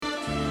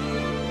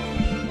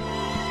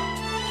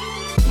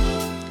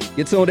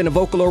You're tuned in to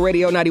Vocalo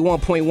Radio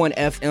 91.1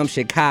 FM,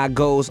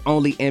 Chicago's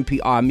only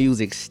NPR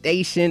music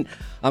station.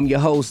 I'm your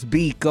host,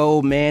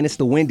 Biko, man. It's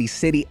the Windy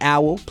City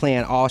Hour,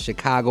 playing all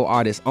Chicago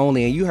artists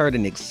only. And you heard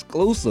an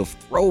exclusive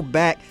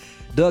throwback,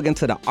 dug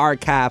into the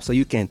archive so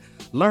you can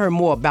learn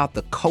more about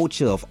the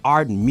culture of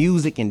art,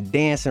 music, and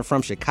dancing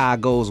from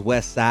Chicago's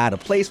West Side, a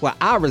place where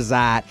I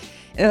reside,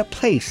 and a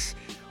place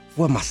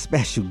where my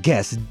special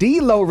guest,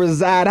 DLOW,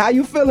 reside. How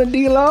you feeling,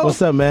 DLOW? What's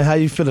up, man? How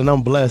you feeling?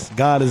 I'm blessed.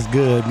 God is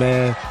good,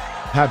 man.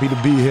 Happy to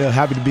be here.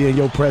 Happy to be in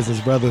your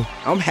presence, brother.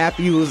 I'm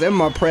happy you was in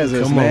my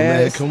presence, Come on,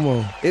 man. Come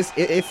on.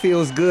 It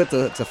feels good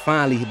to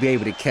finally be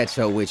able to catch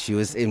up with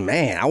you.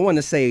 Man, I want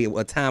to say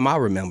a time I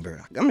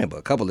remember. I remember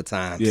a couple of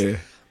times. Yeah.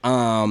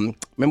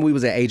 Remember we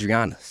was at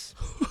Adriana's,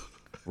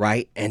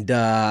 right? And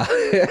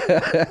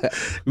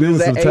we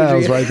was some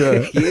times right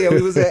there. Yeah,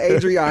 we was at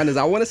Adriana's.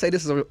 I want to say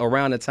this is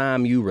around the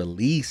time you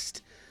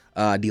released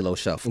DLOW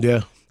Shuffle.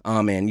 Yeah.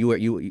 And you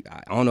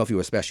I don't know if you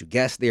were a special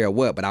guest there or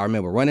what, but I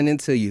remember running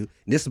into you.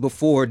 This is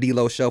before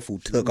DLOW Shuffle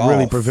took off.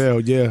 Really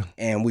prevailed, yeah.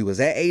 And we was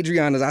at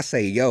Adriana's. I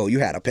say, yo, you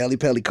had a Pelly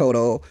coat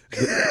on.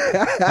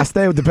 I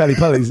stayed with the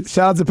Pellies.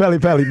 Shout out to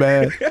Pelly,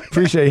 man.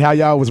 Appreciate how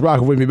y'all was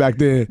rocking with me back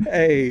then.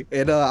 Hey,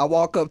 and I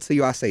walk up to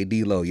you. I say,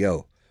 DLOW,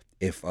 yo,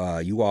 if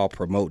you all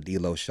promote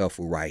DLOW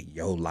Shuffle right,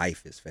 your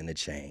life is finna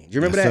change.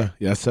 You remember that? Sir.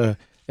 Yes, sir.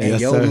 And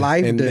your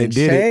life done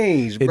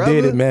changed, brother.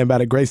 It did it, man. By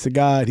the grace of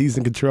God, He's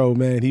in control,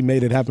 man. He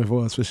made it happen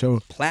for us, for sure.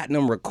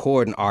 Platinum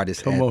recording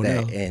artist Come at on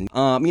that.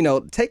 now.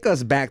 And, take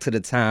us back to the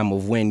time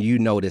of when you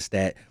noticed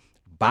that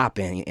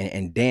bopping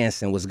and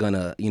dancing was going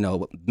to,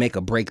 make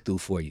a breakthrough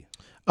for you.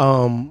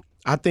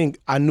 I think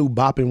I knew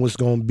bopping was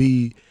going to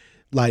be,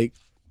 like,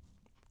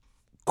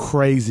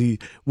 crazy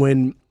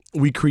when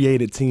we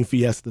created Team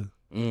Fiesta.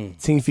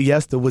 Team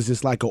Fiesta was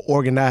just like an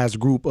organized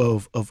group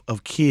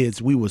of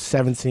kids. We were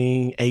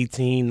 17,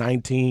 18,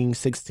 19,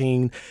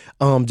 16,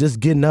 just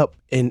getting up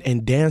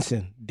and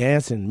dancing,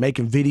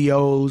 making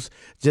videos,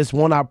 just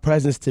want our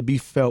presence to be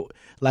felt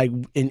like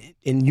in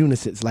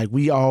unison. Like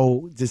we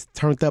all just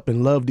turned up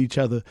and loved each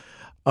other.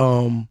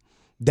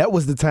 That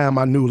was the time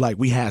I knew like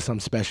we had something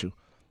special.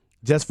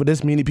 Just for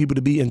this many people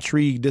to be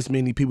intrigued, this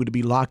many people to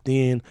be locked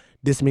in,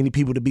 this many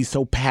people to be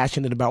so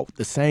passionate about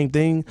the same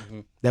thing,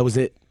 that was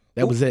it.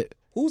 That was it.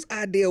 Whose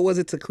idea was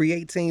it to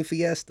create Team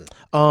Fiesta?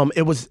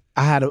 It was,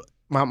 I had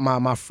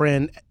my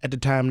friend at the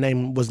time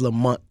name was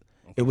Lamont.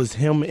 It was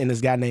him and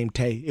this guy named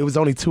Tay. It was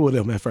only two of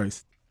them at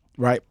first,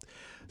 right?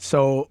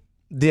 So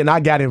then I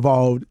got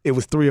involved. It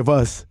was three of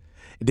us.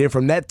 And then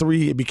from that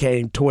 3, it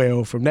became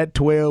 12. From that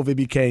 12, it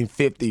became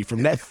 50.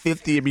 From that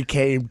 50, it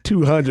became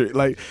 200.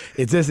 Like,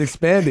 it just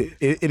expanded.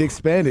 It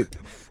expanded.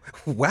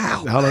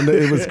 Wow. I don't know.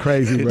 It was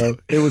crazy, bro.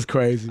 It was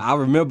crazy. I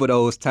remember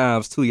those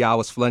times, too. Y'all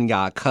was flooding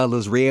y'all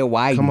colors, red,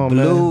 white, Come on,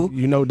 blue. Man.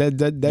 You know, that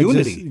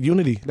unity. Just,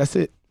 unity. That's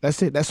it.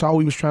 That's all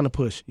we was trying to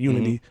push,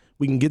 unity.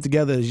 We can get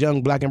together as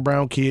young black and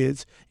brown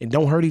kids and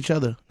don't hurt each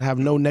other. Have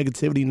no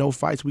negativity, no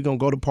fights. We're going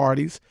to go to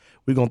parties.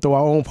 We're going to throw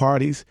our own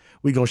parties.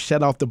 We're going to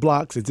shut off the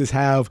blocks and just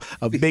have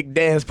a big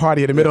dance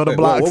party in the middle of the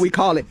blocks. What we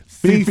call it?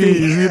 Fifis,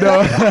 you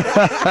know.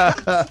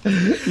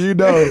 You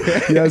know.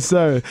 Yes,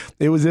 sir.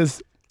 It was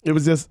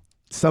just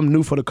something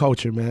new for the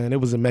culture, man.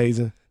 It was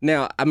amazing.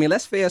 Now, I mean,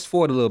 let's fast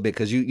forward a little bit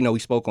because we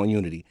spoke on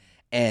unity.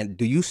 And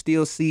do you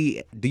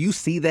see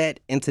that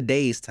in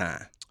today's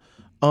time?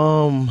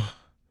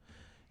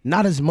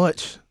 Not as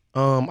much.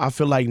 I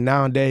feel like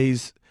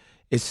nowadays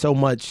it's so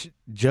much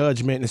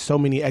judgment and so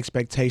many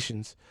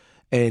expectations,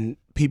 and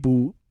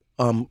people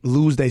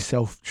lose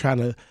themselves trying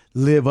to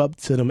live up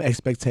to them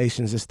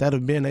expectations instead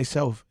of being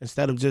themselves.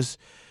 Instead of just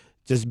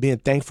being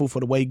thankful for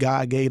the way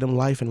God gave them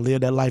life and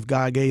live that life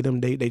God gave them,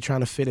 they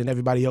trying to fit in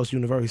everybody else's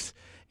universe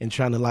and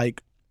trying to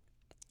like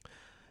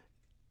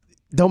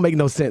don't make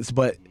no sense.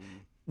 But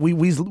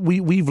we've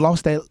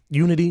lost that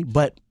unity,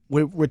 but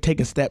we're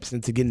taking steps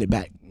into getting it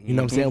back. You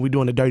know what I'm saying? We're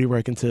doing the dirty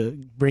work into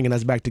bringing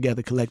us back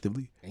together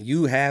collectively. And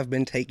you have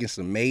been taking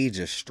some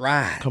major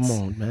strides. Come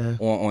on, man.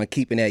 On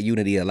keeping that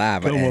unity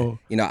alive. Come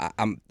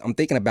on. I'm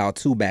thinking about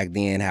too back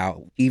then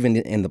how even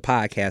in the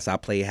podcast I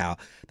played how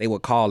they were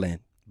calling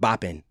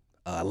bopping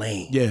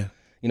lane. Yeah.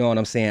 You know what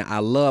I'm saying? I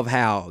love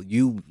how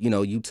you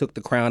took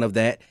the crown of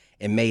that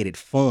and made it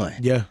fun.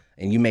 Yeah.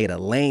 And you made a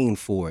lane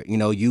for it. You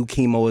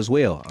chemo as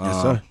well.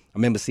 Yes, sir. I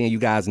remember seeing you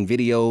guys in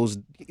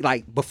videos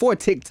like before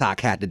TikTok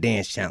had the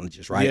dance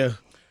challenges, right? Yeah.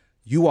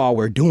 You all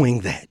were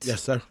doing that.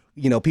 Yes, sir.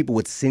 People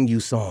would send you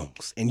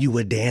songs and you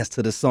would dance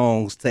to the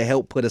songs to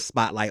help put a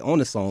spotlight on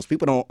the songs.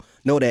 People don't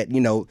know that,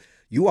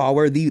 you all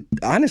were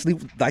honestly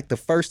like the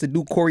first to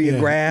do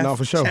choreographed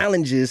for sure.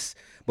 challenges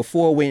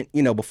before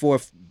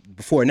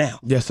now.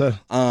 Yes, sir.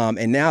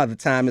 And now the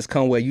time has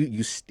come where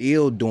you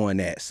still doing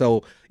that.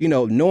 So,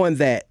 knowing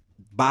that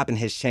bopping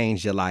has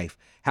changed your life,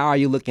 how are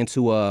you looking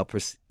to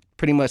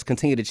pretty much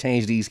continue to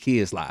change these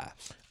kids'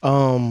 lives?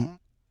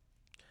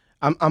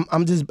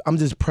 I'm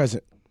just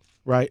present,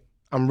 right?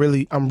 I'm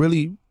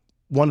really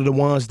one of the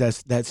ones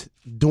that's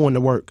doing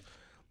the work,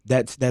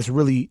 that's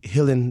really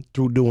healing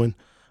through doing,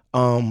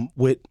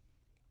 with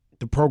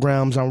the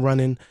programs I'm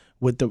running,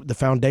 with the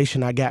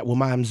foundation I got with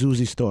my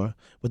Mzuzi store,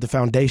 with the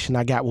foundation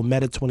I got with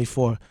Meta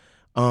 24,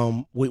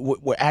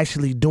 we're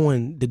actually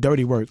doing the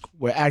dirty work.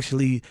 We're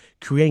actually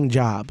creating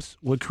jobs.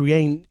 We're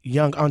creating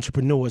young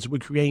entrepreneurs. We're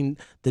creating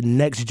the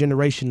next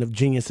generation of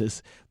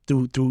geniuses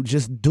through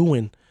just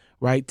doing,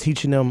 right?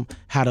 Teaching them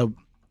how to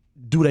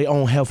do their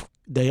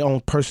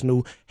own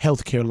personal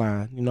healthcare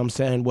line. You know what I'm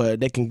saying? Where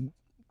they can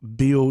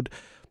build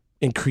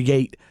and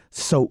create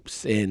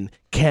soaps and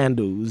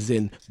candles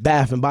and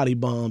bath and body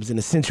bombs and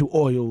essential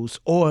oils.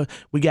 Or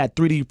we got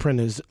 3D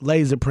printers,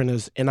 laser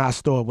printers in our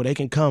store where they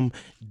can come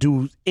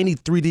do any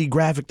 3D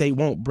graphic they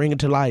want, bring it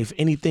to life,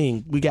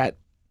 anything. We got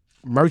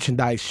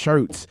merchandise,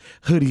 shirts,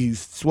 hoodies,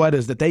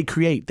 sweaters that they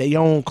create, their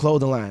own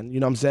clothing line, you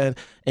know what I'm saying?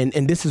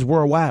 And this is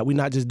worldwide. We're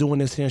not just doing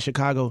this here in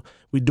Chicago.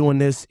 We're doing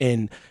this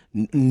in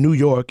New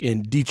York,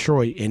 in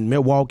Detroit, in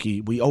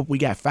Milwaukee. We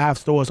got 5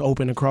 stores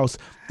open across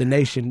the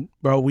nation,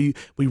 bro. We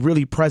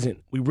really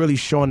present. We really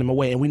showing them a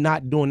way. And we're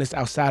not doing this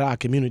outside our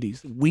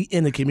communities. We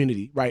in the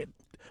community, right?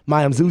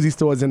 My Mzuzi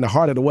store is in the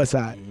heart of the West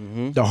Side,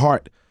 the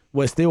heart,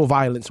 where it's still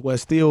violence, where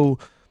it's still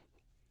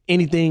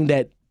anything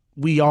that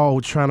we all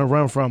trying to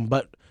run from,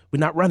 but we're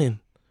not running.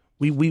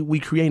 We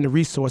creating the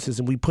resources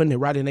and we putting it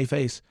right in their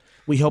face.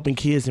 We helping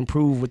kids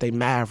improve with their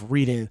math,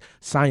 reading,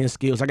 science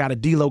skills. I got a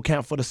DLOW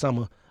camp for the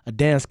summer, a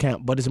dance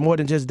camp, but it's more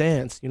than just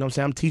dance. You know what I'm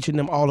saying? I'm teaching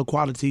them all the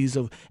qualities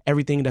of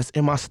everything that's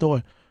in my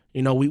store.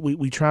 You know,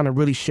 we trying to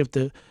really shift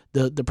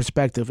the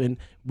perspective, and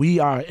we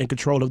are in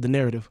control of the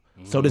narrative.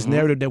 So this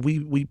narrative that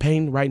we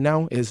paint right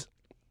now is,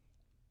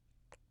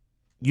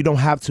 you don't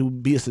have to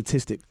be a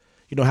statistic.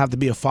 You don't have to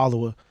be a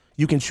follower.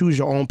 You can choose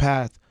your own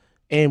path.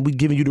 And we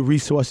giving you the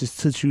resources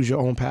to choose your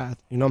own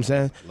path. You know what I'm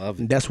saying? Love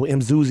it. And that's what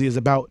Mzuzi is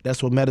about.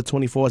 That's what Meta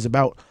 24 is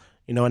about.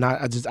 You know, and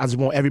I just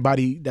want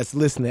everybody that's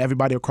listening,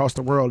 everybody across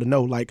the world to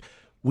know, like,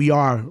 we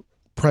are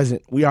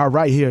present. We are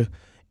right here.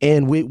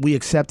 And we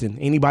accepting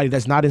anybody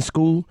that's not in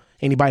school,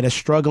 anybody that's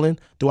struggling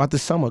throughout the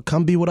summer.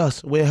 Come be with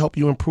us. We'll help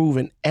you improve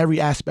in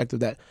every aspect of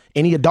that.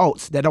 Any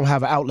adults that don't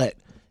have an outlet.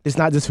 It's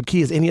not just for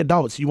kids. Any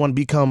adults. You want to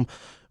become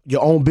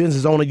your own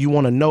business owner. You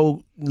want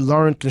to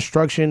learn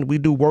construction. We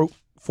do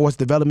workforce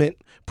development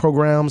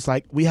programs.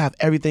 Like, we have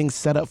everything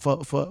set up for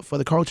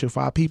the culture,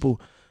 for our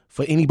people,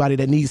 for anybody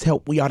that needs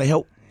help. We are to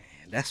help.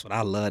 That's what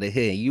I love to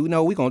hear. You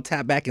know, we're going to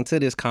tap back into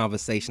this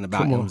conversation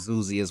about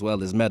Mzuzi as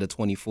well as Meta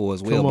 24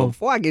 as well. But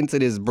before I get into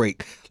this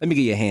break, let me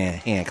give you a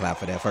hand clap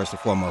for that first and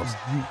foremost.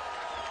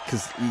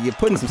 Because you're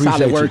putting some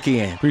solid work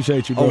in.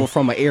 Appreciate you, bro. Over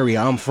from an area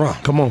I'm from.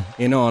 Come on.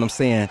 You know what I'm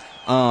saying?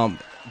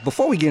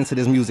 Before we get into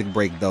this music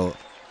break, though,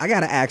 I got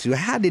to ask you,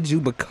 how did you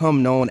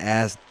become known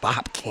as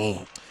Bop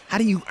King? How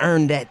do you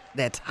earn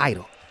that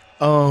title?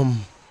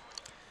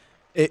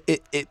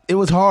 It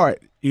was hard.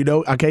 You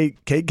know, I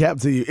can't cap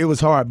to you. It was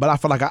hard, but I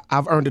feel like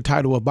I've earned the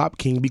title of Bop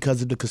King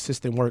because of the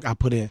consistent work I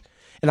put in.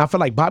 And I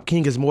feel like Bop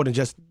King is more than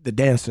just the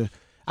dancer.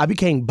 I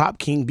became Bop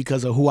King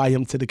because of who I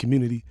am to the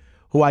community,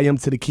 who I am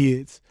to the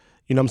kids.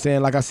 You know what I'm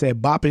saying? Like I said,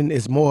 bopping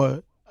is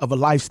more of a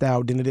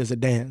lifestyle than it is a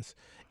dance.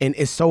 And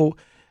it's so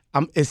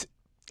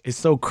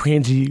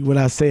cringy when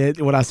I say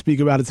it, when I speak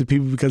about it to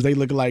people, because they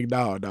look like,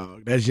 no,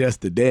 that's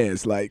just the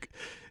dance. Like,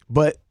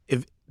 but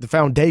if the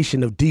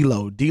foundation of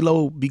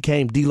DLOW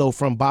became DLOW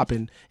from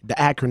bopping, the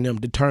acronym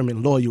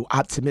determined, loyal,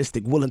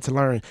 optimistic, willing to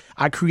learn.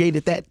 I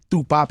created that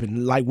through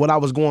bopping, like what I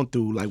was going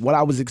through, like what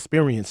I was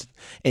experiencing.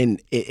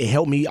 And it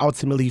helped me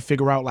ultimately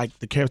figure out like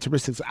the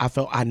characteristics I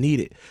felt I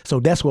needed. So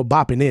that's what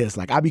bopping is.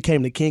 Like, I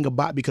became the king of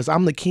bop because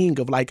I'm the king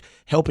of like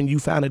helping you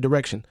find a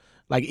direction.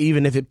 Like,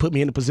 even if it put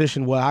me in a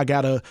position where I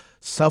gotta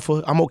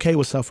suffer, I'm okay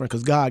with suffering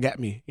because God got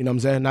me. You know what I'm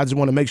saying? I just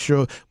want to make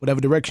sure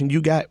whatever direction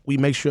you got, we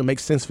make sure it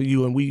makes sense for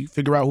you and we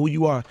figure out who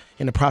you are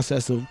in the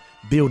process of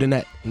building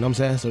that. You know what I'm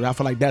saying? So I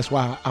feel like that's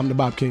why I'm the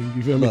Bop King.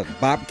 You feel me? Look,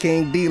 Bop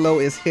King DLOW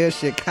is here,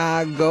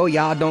 Chicago.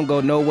 Y'all don't go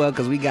nowhere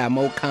because we got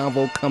more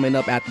convo coming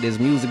up after this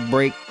music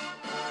break.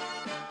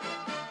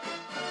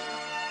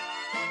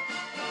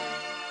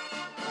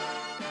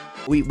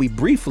 We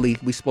briefly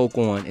spoke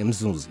on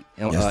Mzuzi,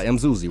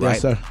 Mzuzi, right?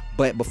 Yes, sir.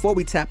 But before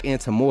we tap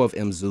into more of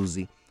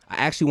Mzuzi, I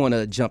actually want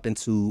to jump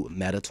into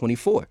Meta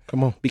 24.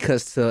 Come on.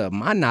 Because to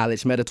my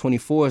knowledge, Meta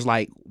 24 is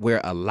like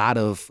where a lot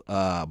of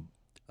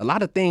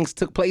things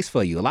took place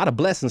for you. A lot of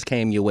blessings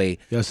came your way.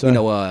 Yes, sir. You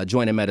know,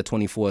 joining Meta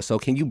 24. So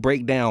can you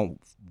break down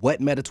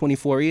what Meta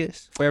 24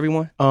 is for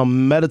everyone?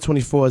 Meta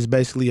 24 is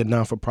basically a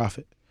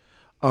non-for-profit.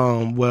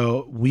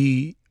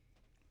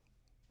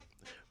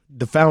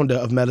 The founder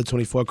of Meta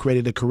 24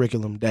 created a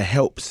curriculum that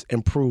helps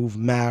improve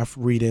math,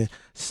 reading,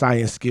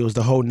 science skills,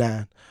 the whole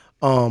nine.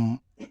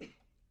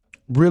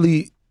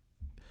 Really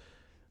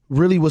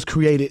was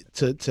created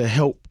to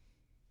help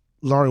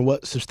learn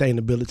what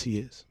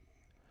sustainability is.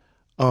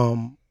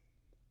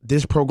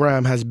 This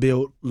program has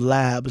built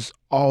labs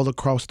all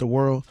across the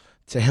world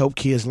to help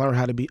kids learn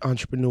how to be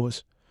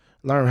entrepreneurs,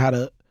 learn how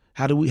do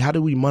we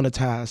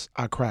monetize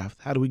our craft?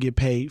 How do we get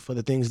paid for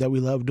the things that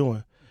we love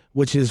doing?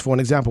 Which is, for an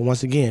example,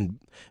 once again,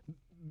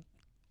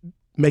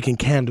 making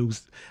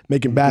candles,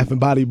 making bath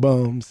and body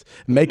bombs,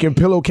 making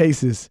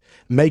pillowcases,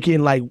 making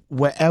like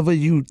whatever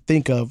you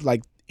think of,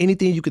 like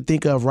anything you could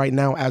think of right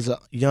now as a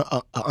young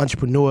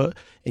entrepreneur,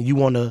 and you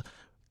want to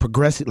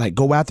progress it, like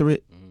go after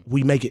it.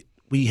 We make it.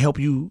 We help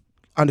you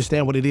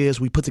understand what it is.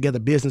 We put together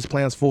business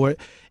plans for it.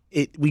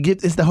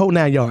 It's the whole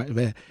 9 yards,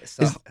 man. It's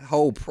a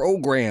whole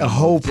program. A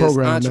whole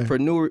program,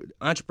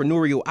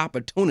 entrepreneurial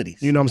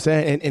opportunities. You know what I'm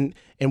saying?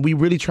 And we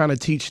really trying to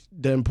teach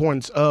the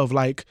importance of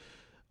like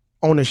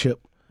ownership.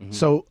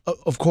 So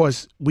of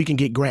course we can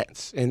get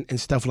grants and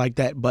stuff like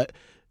that, but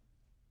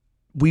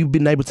we've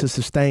been able to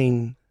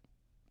sustain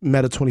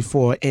Meta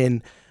 24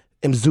 and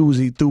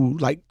Mzuzi through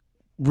like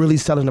really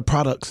selling the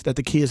products that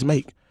the kids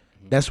make.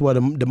 That's where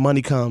the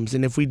money comes.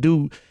 And if we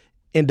do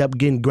end up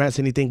getting grants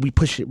or anything, we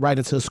push it right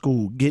into a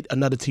school, get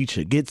another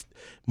teacher, get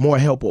more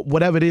help, or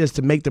whatever it is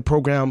to make the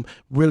program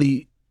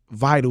really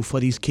vital for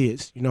these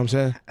kids. You know what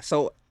I'm saying?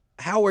 So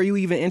how were you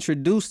even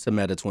introduced to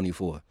Meta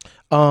 24?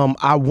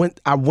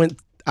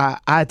 I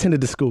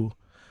attended the school.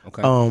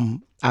 Okay.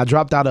 I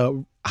dropped out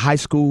of high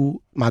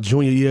school my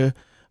junior year,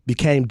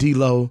 became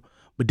DLOW.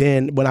 But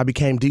then when I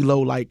became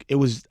DLOW, like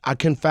I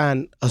couldn't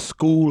find a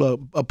school or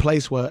a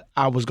place where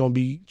I was gonna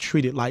be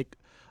treated like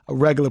a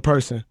regular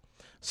person.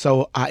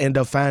 So I ended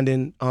up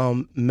finding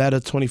Meta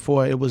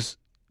 24. It was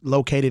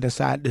located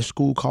inside this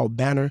school called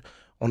Banner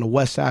on the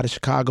west side of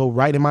Chicago,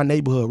 right in my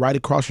neighborhood, right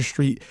across the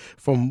street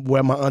from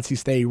where my auntie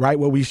stayed, right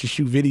where we used to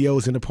shoot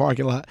videos in the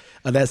parking lot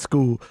of that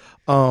school.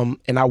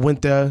 And I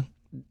went there.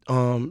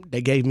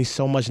 They gave me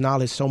so much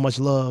knowledge, so much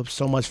love,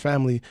 so much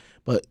family,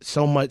 but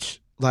so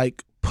much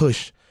like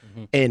push.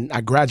 And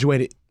I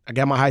graduated. I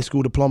got my high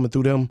school diploma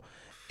through them.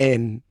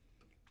 And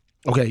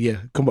okay, yeah,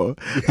 come on.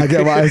 I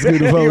got my high school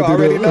diploma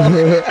through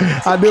them.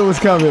 I knew it was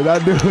coming.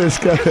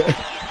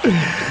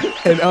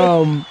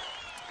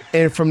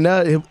 And from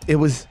there,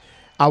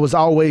 I was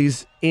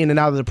always in and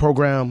out of the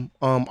program,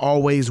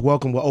 always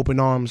welcome with open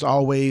arms,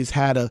 always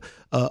had a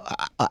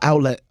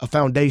outlet, a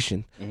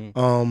foundation.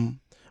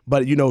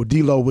 But you know,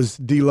 DLOW was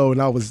DLOW,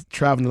 and I was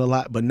traveling a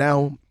lot. But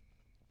now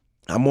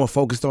I'm more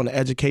focused on the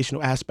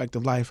educational aspect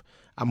of life.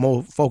 I'm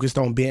more focused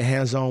on being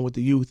hands-on with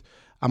the youth.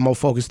 I'm more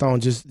focused on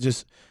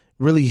just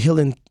really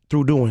healing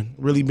through doing,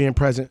 really being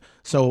present.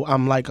 So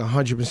I'm like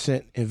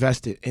 100%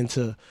 invested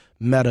into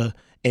Meta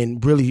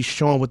and really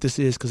showing what this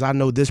is, because I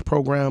know this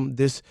program,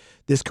 this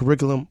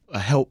curriculum will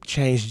help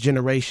change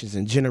generations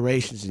and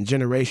generations and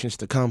generations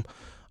to come.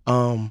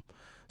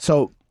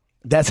 So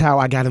that's how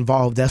I got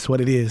involved. That's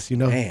what it is, you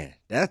know? Man,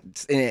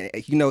 that's,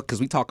 you know,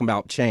 because we talking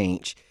about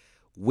change.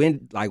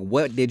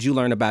 What did you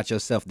learn about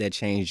yourself that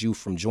changed you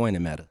from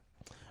joining Meta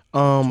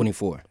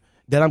 24?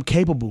 That I'm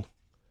capable.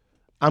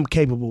 I'm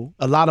capable.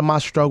 A lot of my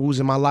struggles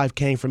in my life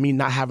came from me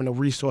not having the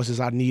resources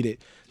I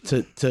needed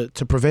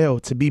to prevail,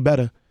 to be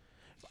better.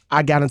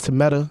 I got into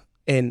Meta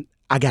and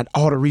I got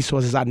all the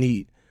resources I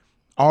need.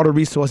 All the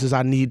resources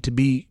I need to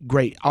be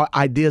great.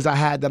 Ideas I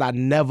had that I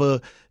never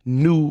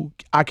knew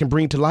I can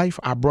bring to life,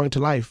 I brought to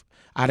life.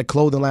 I had a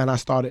clothing line I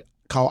started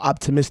called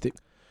Optimistic.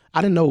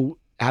 I didn't know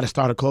how to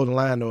start a clothing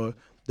line or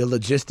the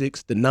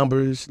logistics, the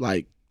numbers,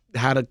 like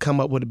how to come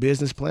up with a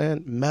business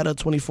plan. Meta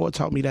 24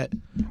 taught me that.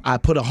 I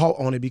put a halt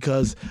on it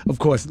because, of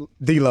course,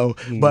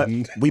 DLOW. But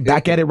we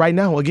back at it right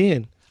now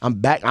again. I'm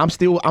back. I'm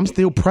still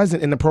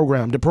present in the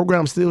program. The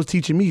program still is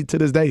teaching me to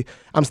this day.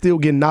 I'm still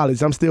getting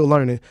knowledge. I'm still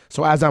learning.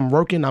 So as I'm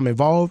working, I'm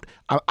involved.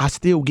 I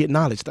still get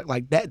knowledge.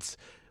 Like that's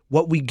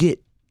what we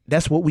get.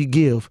 That's what we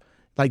give.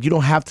 Like you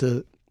don't have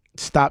to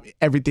stop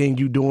everything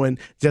you doing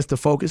just to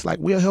focus. Like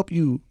we'll help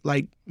you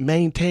like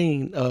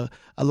maintain a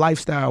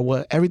lifestyle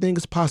where everything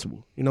is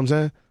possible. You know what I'm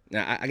saying?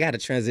 Now I got to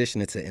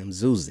transition into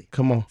Mzuzi.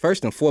 Come on.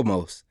 First and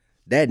foremost,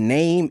 that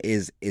name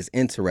is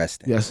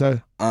interesting. Yes,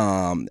 sir.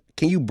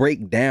 Can you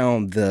break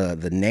down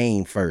the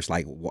name first?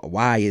 Like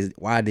why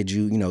did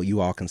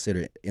you all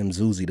consider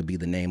Mzuzi to be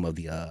the name of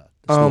the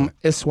store?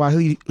 It's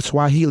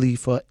Swahili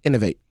for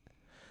innovate.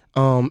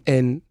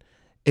 And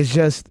it's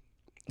just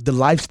the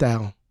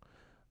lifestyle.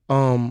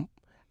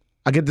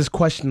 I get this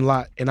question a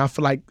lot, and I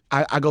feel like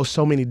I go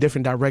so many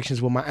different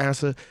directions with my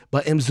answer,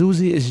 but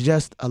Mzuzi is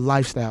just a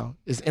lifestyle.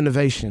 It's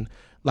innovation.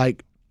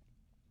 Like,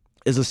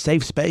 it's a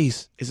safe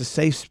space. It's a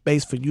safe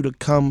space for you to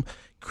come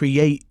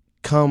create,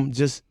 come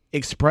just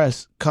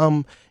express,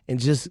 come and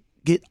just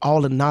get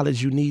all the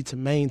knowledge you need to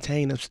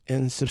maintain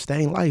and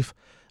sustain life.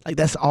 Like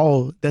that's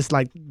all. That's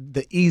like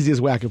the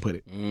easiest way I can put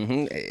it.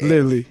 Mm-hmm.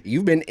 Literally,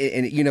 you've been,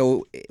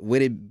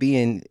 with it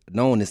being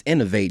known as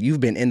innovate, you've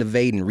been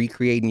innovating,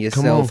 recreating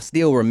yourself,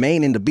 still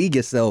remaining to be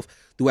yourself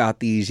throughout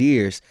these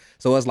years.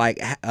 So it's like,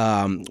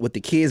 with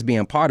the kids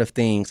being part of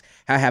things,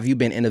 how have you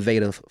been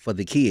innovative for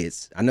the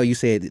kids? I know you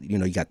said,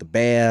 you got the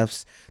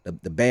baths,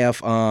 the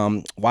bath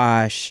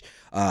wash,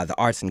 the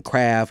arts and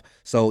craft.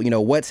 So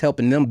what's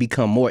helping them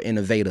become more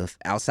innovative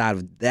outside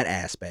of that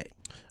aspect?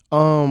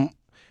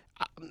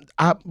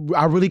 I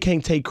really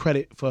can't take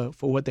credit for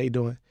what they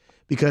doing,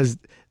 because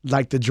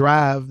like the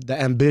drive, the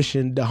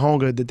ambition, the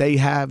hunger that they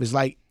have is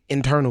like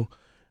internal.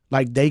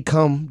 Like they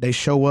come, they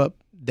show up,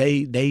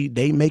 they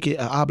make it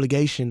an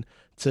obligation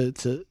to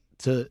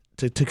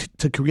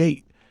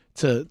create,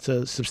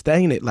 to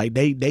sustain it. Like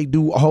they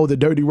do all the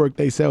dirty work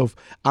themselves.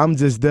 I'm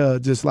just there,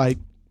 just like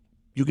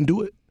You can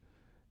do it.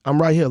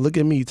 I'm right here. Look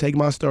at me. Take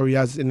my story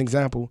as an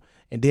example.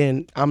 And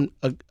then I'm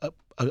a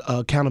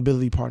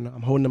accountability partner.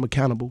 I'm holding them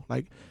accountable.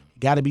 Like,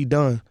 got to be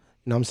done.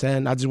 You know what I'm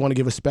saying? I just want to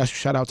give a special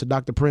shout out to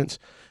Dr. Prince.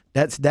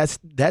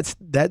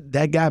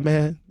 That guy,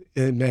 man.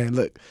 And man,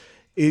 look,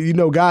 you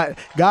know, God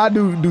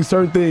do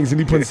certain things,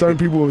 and he puts certain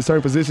people in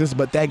certain positions,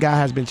 but that guy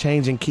has been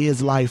changing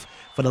kids' life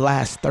for the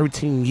last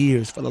 13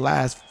 years, for the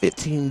last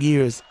 15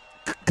 years,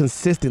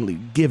 consistently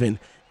giving,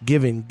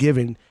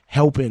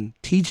 helping,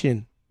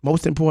 teaching,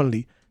 most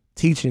importantly,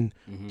 teaching,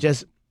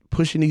 just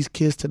pushing these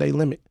kids to their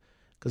limit.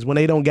 Because when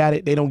they don't got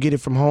it, they don't get it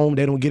from home,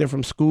 they don't get it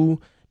from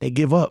school, they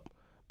give up.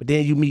 But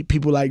then you meet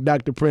people like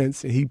Dr.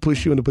 Prince, and he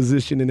puts you in a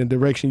position in the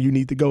direction you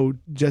need to go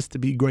just to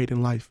be great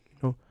in life.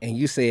 You know? And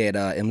you said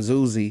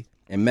Mzuzi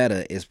and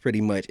Meta is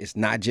pretty much, it's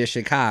not just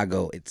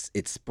Chicago, it's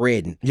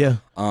spreading. Yeah.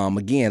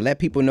 Again, let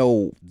people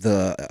know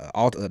the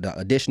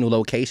additional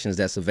locations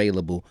that's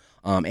available,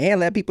 and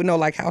let people know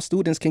like how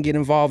students can get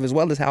involved as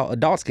well as how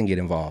adults can get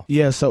involved.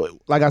 Yeah, so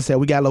like I said,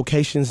 we got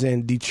locations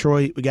in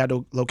Detroit, we got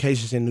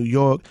locations in New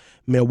York,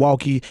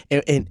 Milwaukee,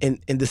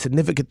 and the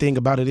significant thing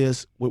about it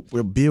is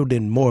we're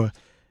building more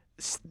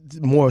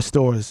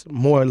stores,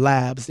 more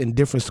labs in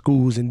different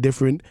schools and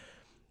different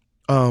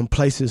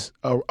places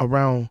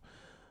around,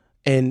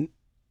 and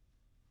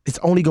it's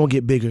only gonna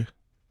get bigger.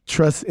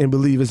 Trust and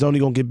believe it's only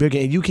gonna get bigger,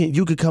 and you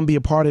could come be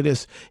a part of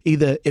this.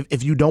 Either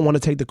if you don't want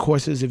to take the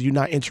courses, if you're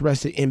not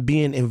interested in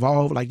being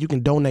involved, like you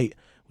can donate.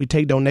 We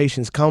take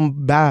donations.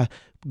 Come by,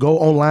 go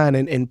online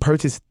and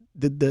purchase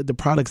the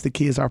products the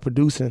kids are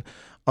producing.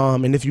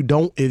 And if you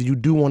do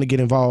want to get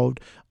involved,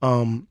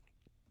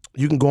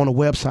 you can go on the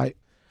website.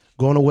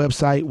 Go on the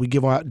website. We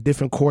give out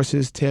different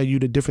courses, tell you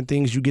the different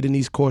things you get in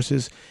these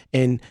courses,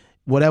 and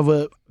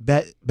whatever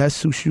best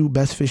suits you,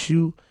 best fits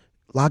you,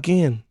 lock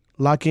in.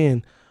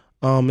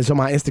 It's on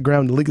my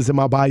Instagram. The link is in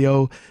my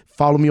bio.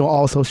 Follow me on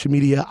all social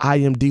media. I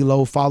am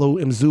DLOW. Follow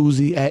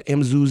Mzuzi at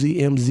Mzuzi,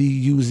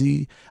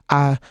 MZUZI,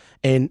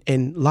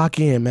 and lock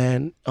in,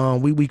 man.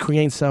 We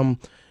create something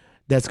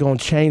that's gonna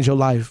change your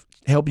life,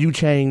 help you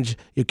change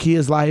your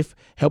kids' life,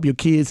 help your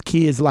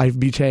kids' life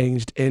be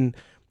changed, and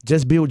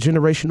just build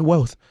generational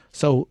wealth.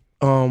 So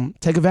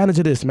take advantage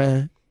of this,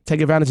 man. Take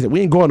advantage of it.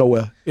 We ain't going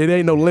nowhere. It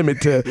ain't no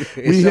limit to.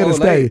 We here to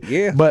stay.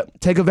 Yeah. But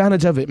take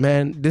advantage of it,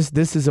 man.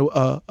 This is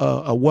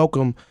a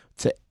welcome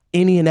to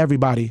any and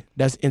everybody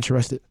that's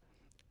interested.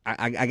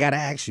 I gotta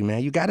ask you,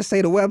 man. You gotta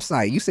say the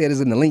website. You said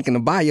it's in the link in the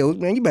bio,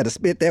 man. You better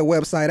spit that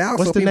website out.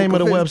 What's the name of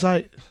the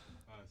website?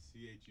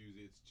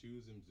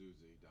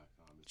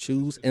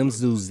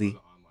 ChooseMzuzi.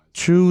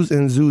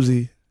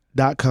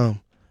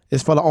 ChooseMzuzi.com.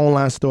 It's for the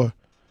online store.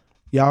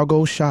 Y'all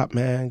go shop,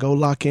 man. Go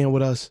lock in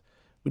with us.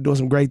 We're doing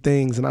some great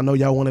things, and I know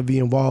y'all want to be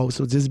involved,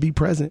 so just be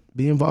present,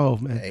 be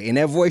involved, man. And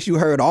that voice you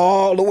heard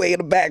all the way in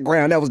the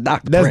background, that was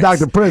Dr. Prince. That's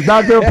Dr. Prince.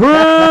 Dr.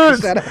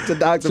 Prince! Shout out to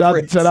Dr.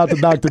 Prince. Shout out to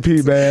Dr.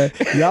 P, man.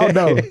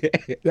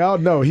 Y'all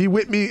know. He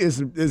with me is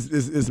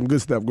some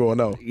good stuff going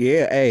on.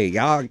 Yeah, hey,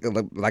 y'all,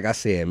 like I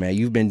said, man,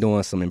 you've been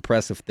doing some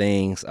impressive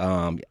things.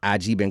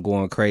 IG been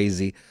going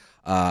crazy.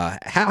 How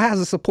has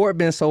the support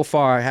been so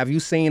far? Have you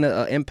seen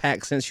an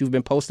impact since you've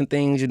been posting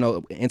things,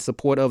 in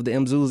support of the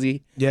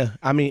Mzuzi? Yeah,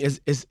 I mean,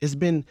 it's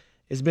been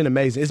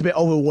amazing. It's been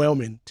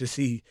overwhelming to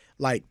see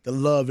like the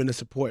love and the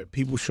support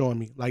people showing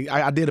me. Like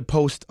I did a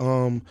post,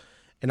 and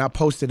I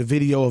posted a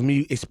video of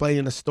me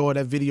explaining the store.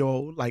 That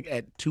video like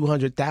at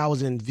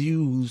 200,000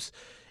 views,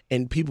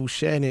 and people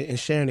sharing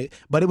it.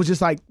 But it was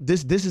just like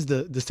this is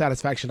the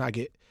satisfaction I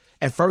get.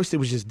 At first, it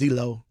was just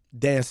DLOW.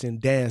 Dancing,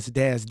 dance,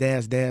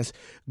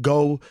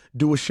 go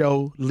do a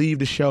show, leave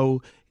the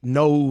show,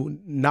 no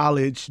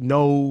knowledge,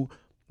 no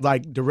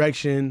like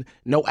direction,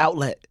 no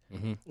outlet.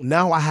 Mm-hmm.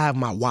 Now I have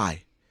my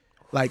why.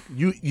 Like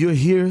you're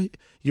here,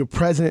 you're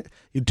present,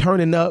 you're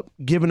turning up,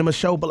 giving them a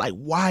show, but like,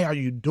 why are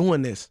you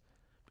doing this?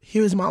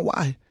 Here's my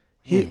why.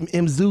 Here,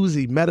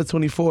 Mzuzi, Meta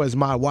 24 is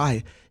my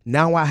why.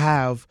 Now I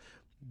have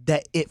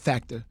that it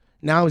factor.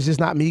 Now it's just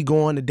not me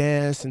going to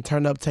dance and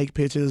turn up, take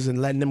pictures, and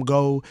letting them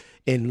go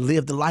and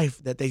live the life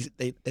that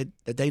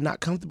they not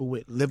comfortable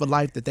with. Live a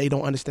life that they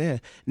don't understand.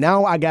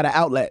 Now I got an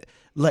outlet.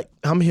 Like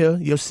I'm here,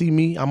 you'll see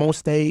me. I'm on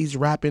stage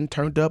rapping,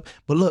 turned up.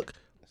 But look,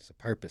 it's a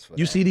purpose for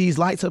you that. See these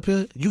lights up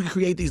here? You can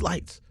create these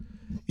lights.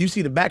 You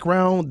see the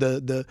background,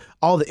 the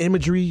all the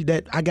imagery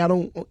that I got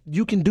on.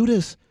 You can do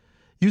this.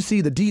 You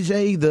see the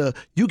DJ.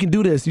 You can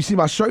do this. You see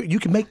my shirt. You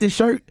can make this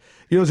shirt.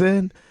 You know what I'm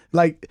saying?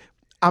 Like.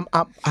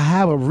 I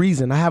have a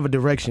reason, I have a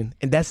direction,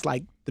 and that's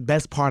like the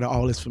best part of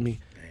all this for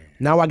me.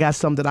 Now I got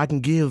something that I can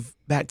give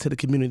back to the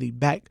community,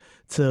 back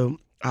to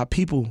our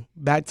people,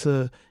 back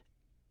to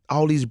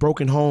all these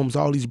broken homes,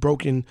 all these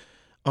broken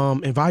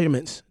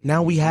environments.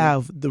 Now we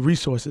have the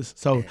resources,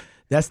 so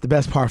that's the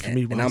best part for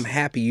me. And I'm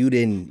happy you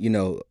didn't,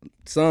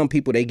 some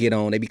people they get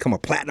on, they become a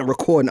platinum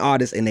recording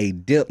artist and they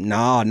dip.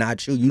 Nah,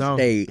 not you. You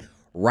stayed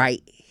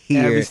right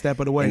here. Every step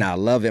of the way. And I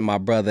love it, my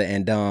brother.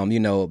 And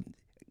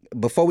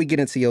before we get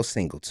into your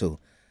single too,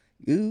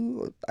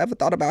 you ever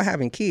thought about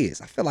having kids?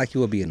 I feel like you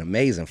would be an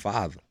amazing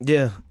father.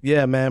 Yeah,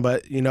 man.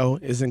 But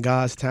it's in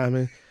God's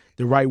timing.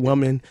 The right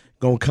woman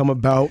gonna come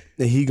about,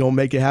 and he gonna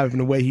make it happen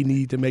the way he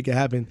need to make it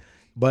happen.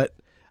 But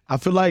I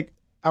feel like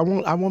I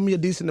want me a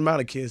decent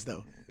amount of kids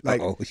though. Like,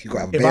 you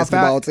got a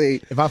basketball team.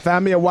 If I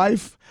find me a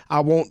wife, I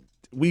won't.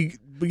 We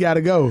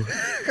gotta go.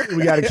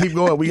 We gotta keep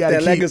going. We gotta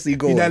keep that legacy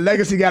going. That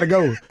legacy gotta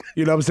go.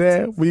 You know what I'm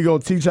saying? We gonna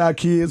teach our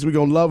kids. We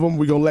gonna love them.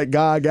 We gonna let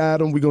God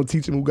guide them. We gonna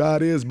teach them who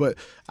God is. But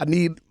I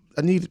need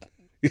a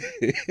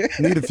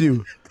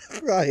few.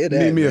 I hear that,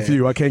 need me a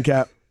few. I can't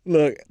cap.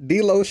 Look,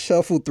 DLOW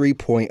Shuffle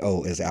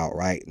 3.0 is out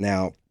right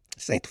now.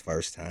 This ain't the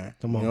first time.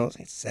 Come on. You know, it's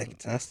the second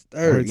time, it's the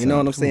third. You know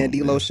what I'm saying?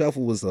 DLOW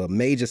Shuffle was a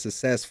major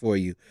success for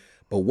you.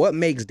 But what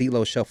makes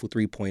DLOW Shuffle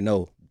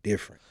 3.0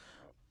 different?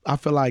 I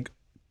feel like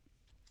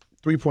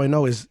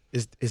 3.0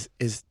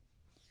 is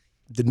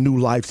the new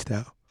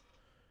lifestyle,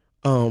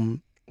 the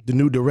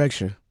new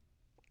direction.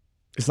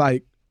 It's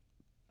like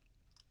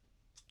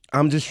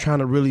I'm just trying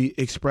to really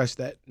express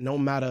that no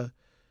matter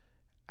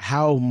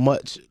how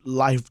much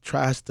life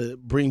tries to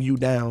bring you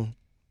down,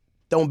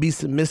 don't be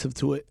submissive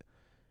to it.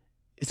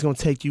 It's gonna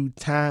take you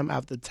time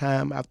after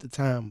time after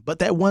time. But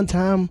that one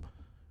time,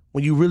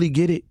 when you really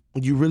get it,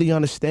 when you really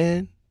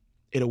understand,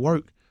 it'll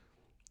work.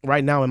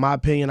 Right now, in my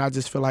opinion, I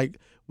just feel like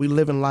we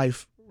live in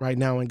life right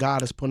now, and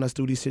God is putting us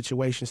through these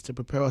situations to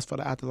prepare us for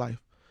the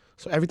afterlife.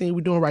 So everything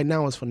we're doing right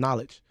now is for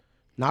knowledge.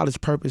 Knowledge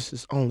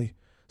purposes only.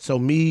 So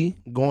me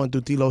going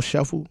through DLOW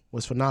Shuffle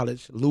was for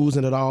knowledge.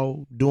 Losing it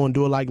all, Do It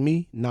Like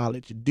Me,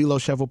 knowledge. DLOW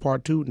Shuffle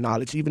Part 2,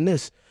 knowledge. Even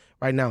this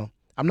right now,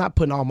 I'm not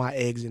putting all my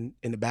eggs in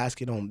the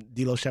basket on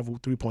DLOW Shuffle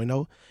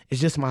 3.0. It's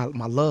just my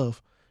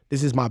love.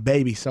 This is my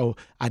baby, so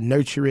I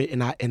nurture it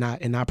and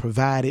I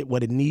provide it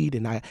what it need,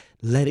 and I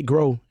let it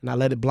grow and I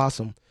let it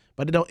blossom.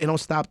 But it don't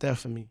stop there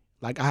for me.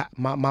 Like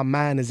my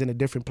mind is in a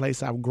different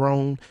place. I've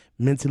grown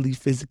mentally,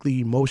 physically,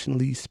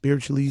 emotionally,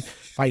 spiritually,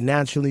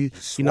 financially.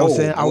 You know what I'm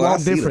saying? I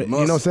walk different. You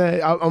know what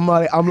I'm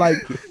saying?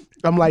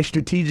 I'm like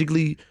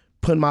strategically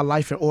putting my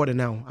life in order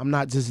now. I'm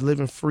not just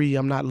living free.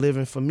 I'm not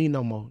living for me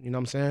no more. You know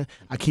what I'm saying?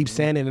 I keep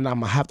saying it, and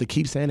I'm gonna have to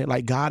keep saying it.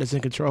 Like, God is in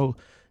control.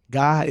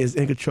 God is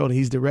in control, and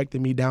He's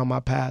directing me down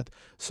my path.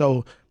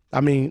 So,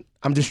 I mean,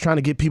 I'm just trying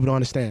to get people to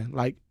understand.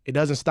 Like, it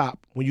doesn't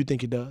stop when you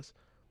think it does.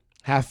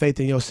 Have faith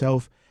in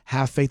yourself.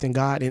 Have faith in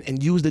God,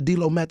 and use the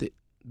DLOW method.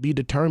 Be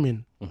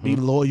determined. Be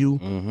loyal.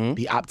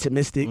 Be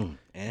optimistic.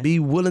 Be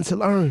willing to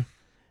learn.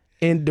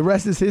 And the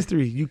rest is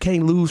history. You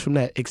can't lose from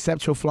that.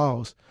 Accept your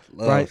flaws.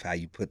 Love how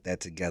you put that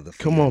together.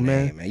 Come on,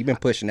 man. You've been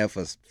pushing that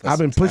for I've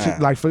been pushing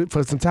like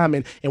for some time.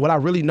 And what I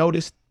really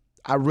noticed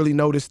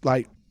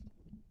like,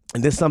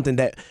 and this is something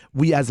that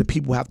we as a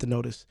people have to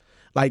notice.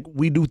 Like,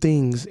 we do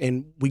things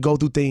and we go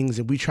through things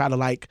and we try to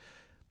like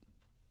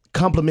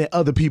compliment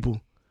other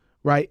people,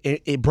 right?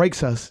 It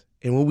breaks us.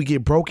 And when we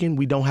get broken,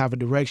 we don't have a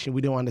direction.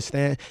 We don't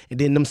understand. And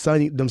then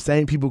them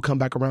same people come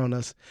back around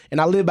us.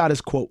 And I live by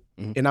this quote,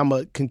 and I'm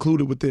going to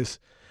conclude it with this.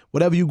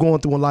 Whatever you're going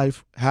through in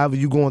life, however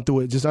you're going through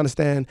it, just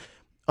understand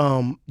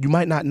you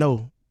might not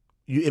know.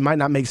 It might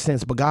not make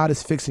sense, but God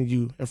is fixing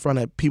you in front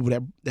of people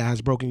that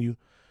has broken you.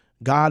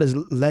 God is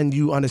letting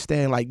you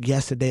understand, like,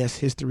 yesterday is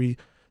history.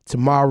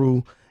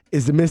 Tomorrow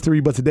is the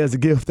mystery, but today's a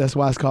gift. That's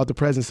why it's called the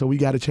present. So we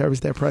got to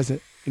cherish that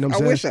present. You know what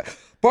I'm saying?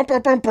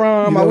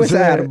 I wish I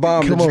had a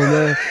bomb. Come on,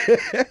 man.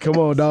 Come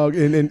on, dog.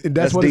 And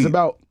that's what deep. It's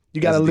about. You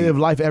got to live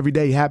life every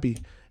day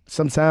happy.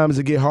 Sometimes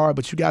it get hard,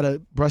 but you got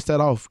to brush that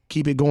off.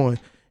 Keep it going.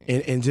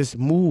 And just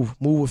move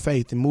with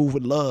faith and move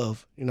with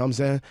love. You know what I'm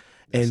saying?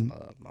 And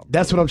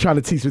that's what I'm trying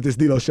to teach with this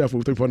DLOW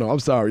Shuffle 3.0. I'm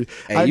sorry.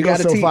 Hey, you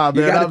gotta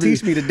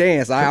teach me to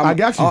dance. I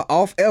got you.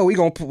 Off L, I'm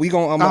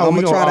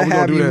gonna try to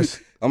have you.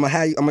 I'm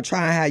gonna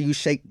try and have you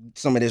shake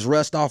some of this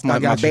rust off my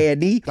bad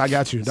knee. I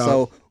got you, dog.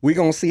 So we're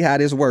gonna see how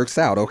this works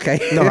out, okay?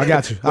 No, I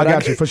got you. I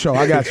got you for sure.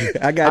 I got you.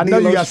 I know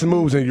you got some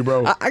moves in you,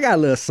 bro. I got a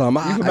little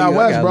something. You from out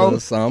west,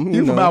 bro.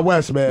 You from out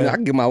west, man. I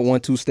can get my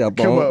 1-2 step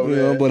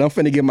on, but I'm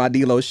finna get my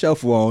DLOW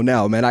Shuffle on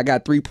now, man. I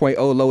got 3.0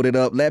 loaded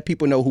up. Let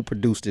people know who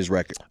produced this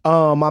record.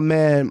 My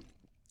man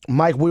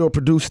Mike Will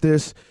produced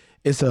this.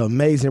 It's an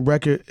amazing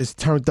record. It's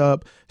turned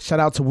up. Shout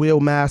out to Will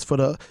Mass for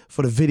the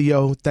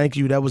video. Thank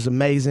you. That was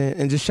amazing.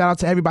 And just shout out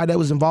to everybody that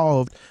was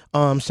involved.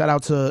 Shout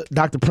out to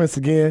Dr. Prince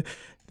again.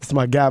 That's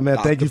my guy, man.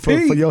 Thank you for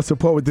your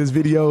support with this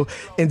video.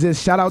 And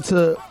just shout out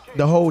to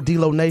the whole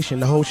DLOW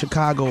Nation, the whole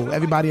Chicago,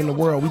 everybody in the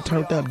world. We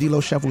turned up.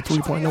 DLOW Shuffle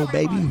 3.0,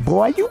 baby.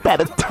 Boy, you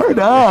better turn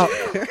up.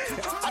 I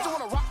just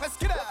wanna rock, let's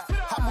get out.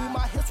 I move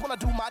my hips when I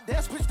do my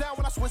dance, pitch down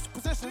when I switch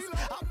positions.